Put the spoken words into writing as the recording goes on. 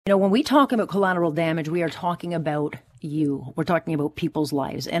When we talk about collateral damage, we are talking about you. We're talking about people's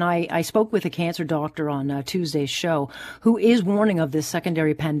lives. And I spoke with a cancer doctor on Tuesday's show who is warning of this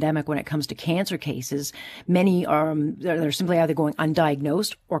secondary pandemic when it comes to cancer cases. Many are they're simply either going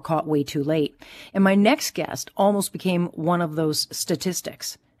undiagnosed or caught way too late. And my next guest almost became one of those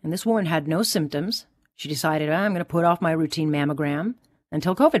statistics. And this woman had no symptoms. She decided, I'm going to put off my routine mammogram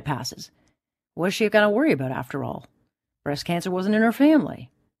until COVID passes. What is she going to worry about after all? Breast cancer wasn't in her family.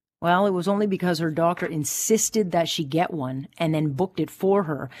 Well, it was only because her doctor insisted that she get one and then booked it for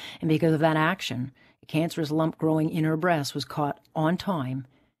her. And because of that action, a cancerous lump growing in her breast was caught on time,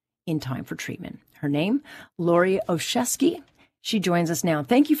 in time for treatment. Her name, Lori Olszewski. She joins us now.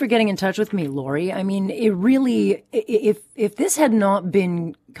 Thank you for getting in touch with me, Lori. I mean, it really, if this had not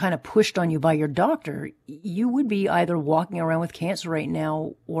been kind of pushed on you by your doctor, you would be either walking around with cancer right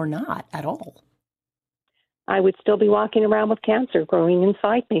now or not at all. I would still be walking around with cancer growing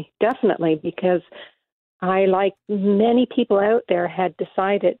inside me, definitely, because I, like many people out there, had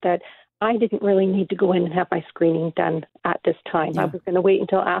decided that I didn't really need to go in and have my screening done at this time. Yeah. I was going to wait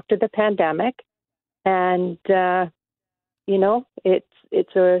until after the pandemic, and who knows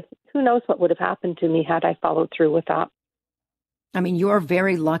what would have happened to me had I followed through with that. I mean, you're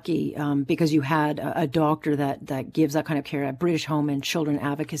very lucky because you had a doctor that gives that kind of care. At British Home and Children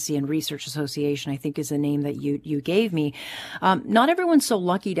Advocacy and Research Association, I think, is the name that you gave me. Not everyone's so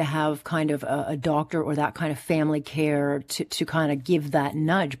lucky to have kind of a doctor or that kind of family care to kind of give that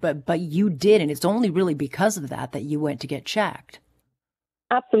nudge, but you did, and it's only really because of that you went to get checked.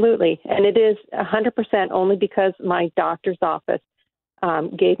 Absolutely, and it is 100% only because my doctor's office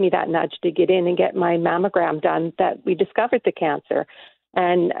gave me that nudge to get in and get my mammogram done that we discovered the cancer.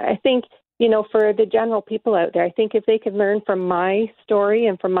 And I think, for the general people out there, I think if they could learn from my story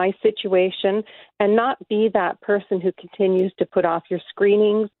and from my situation and not be that person who continues to put off your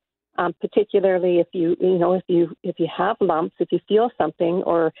screenings, particularly if you have lumps, if you feel something,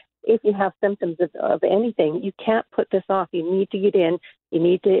 or if you have symptoms of anything, you can't put this off. You need to get in, you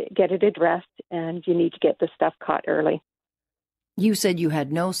need to get it addressed, and you need to get the stuff caught early. You said you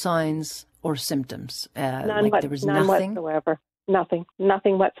had no signs or symptoms. None there was nothing whatsoever. Nothing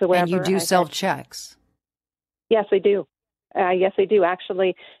whatsoever. And you do self-checks? Yes, I do. Yes, I do.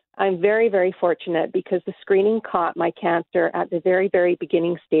 Actually, I'm very, very fortunate because the screening caught my cancer at the very, very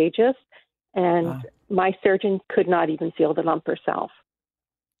beginning stages, and my surgeon could not even feel the lump herself.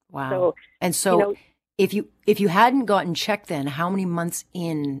 Wow. So if you hadn't gotten checked then, how many months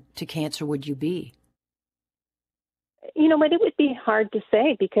in to cancer would you be? But it would be hard to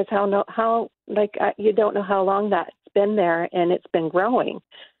say because you don't know how long that's been there and it's been growing.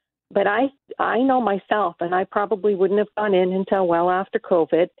 But I know myself, and I probably wouldn't have gone in until well after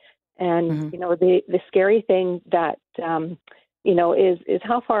COVID. And the scary thing that is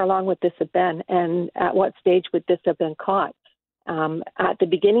how far along would this have been, and at what stage would this have been caught? At the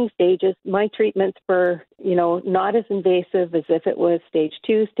beginning stages, my treatments were not as invasive as if it was stage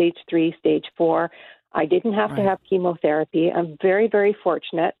 2, stage 3, stage 4. I didn't have to have chemotherapy. I'm very, very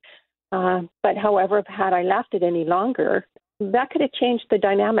fortunate. But however, had I left it any longer, that could have changed the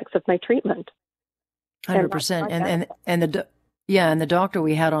dynamics of my treatment. 100%. And the doctor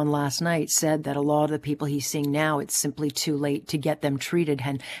we had on last night said that a lot of the people he's seeing now, it's simply too late to get them treated.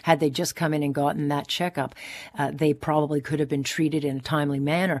 And had they just come in and gotten that checkup, they probably could have been treated in a timely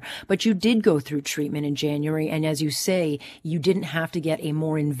manner. But you did go through treatment in January. And as you say, you didn't have to get a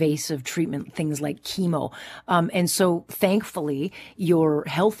more invasive treatment, things like chemo. And so thankfully, you're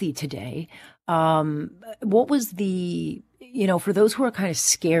healthy today. What was for those who are kind of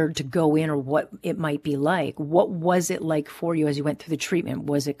scared to go in or what it might be like, what was it like for you as you went through the treatment?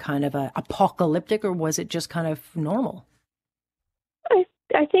 Was it kind of apocalyptic or was it just kind of normal?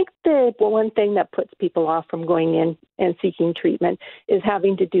 I think the one thing that puts people off from going in and seeking treatment is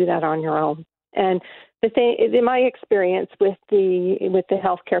having to do that on your own. And the thing, in my experience with the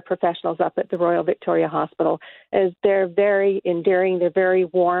healthcare professionals up at the Royal Victoria Hospital, is they're very endearing, they're very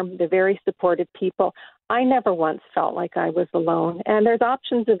warm, they're very supportive people. I never once felt like I was alone. And there's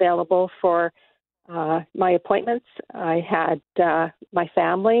options available for my appointments. I had my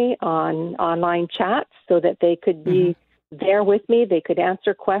family on online chats so that they could be there with me. They could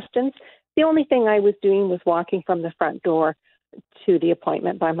answer questions. The only thing I was doing was walking from the front door to the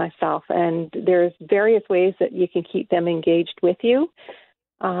appointment by myself. And there's various ways that you can keep them engaged with you.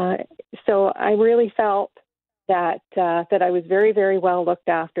 So I really felt that I was very, very well looked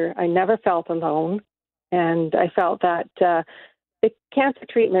after. I never felt alone. And I felt that the cancer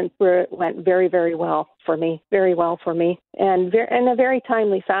treatments went very, very well for me, and in a very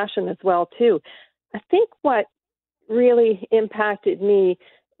timely fashion as well, too. I think what really impacted me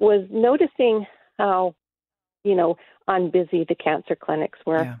was noticing how, unbusy the cancer clinics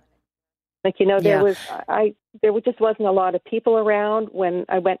were. Yeah. Like, there just wasn't a lot of people around. When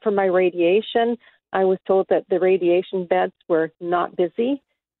I went for my radiation, I was told that the radiation beds were not busy.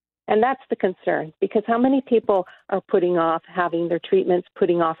 And that's the concern, because how many people are putting off having their treatments,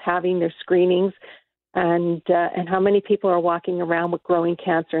 putting off having their screenings, and how many people are walking around with growing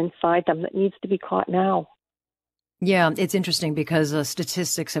cancer inside them that needs to be caught now? Yeah, it's interesting because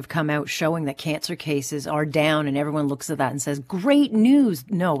statistics have come out showing that cancer cases are down, and everyone looks at that and says, great news.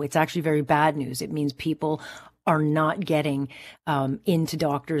 No, it's actually very bad news. It means people are not getting into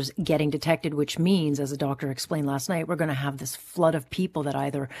doctors, getting detected, which means, as a doctor explained last night, we're going to have this flood of people that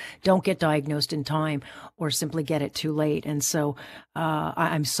either don't get diagnosed in time or simply get it too late. And so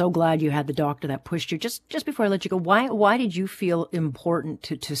I'm so glad you had the doctor that pushed you. Just before I let you go, why did you feel important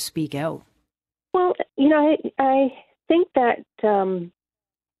to speak out? Well, I think that that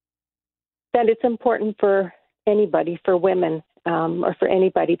it's important for anybody, for women, or for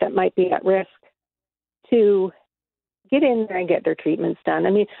anybody that might be at risk, to get in there and get their treatments done.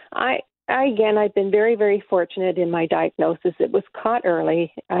 I mean, I've been very, very fortunate in my diagnosis. It was caught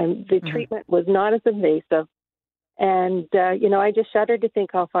early. The treatment was not as invasive. And, I just shudder to think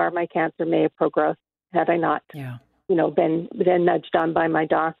how far my cancer may have progressed had I not, been nudged on by my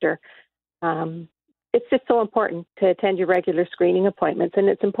doctor. It's just so important to attend your regular screening appointments, and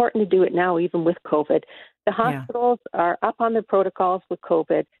it's important to do it now, even with COVID. The hospitals are up on their protocols with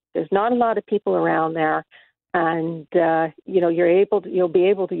COVID. There's not a lot of people around there, and you'll be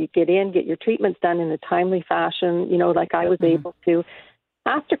able to get in, get your treatments done in a timely fashion. Like I was able to.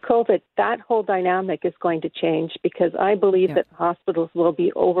 After COVID, that whole dynamic is going to change, because I believe that the hospitals will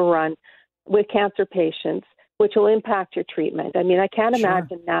be overrun with cancer patients, which will impact your treatment. I mean, I can't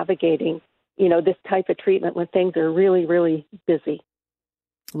imagine navigating this type of treatment when things are really, really busy.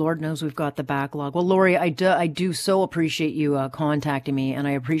 Lord knows we've got the backlog. Well, Lori, I do so appreciate you contacting me, and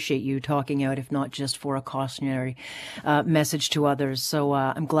I appreciate you talking out, if not just for a cautionary message to others. So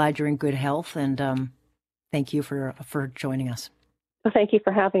I'm glad you're in good health, and thank you for joining us. Well, thank you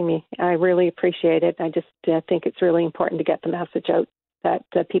for having me. I really appreciate it. I just think it's really important to get the message out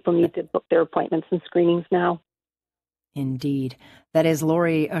that people need to book their appointments and screenings now. Indeed. That is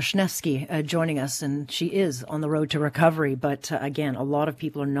Lori Schnefsky joining us, and she is on the road to recovery. But again, a lot of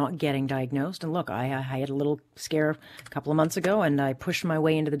people are not getting diagnosed. And look, I had a little scare a couple of months ago, and I pushed my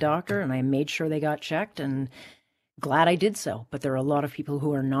way into the doctor, and I made sure they got checked, and glad I did so. But there are a lot of people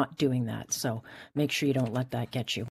who are not doing that. So make sure you don't let that get you.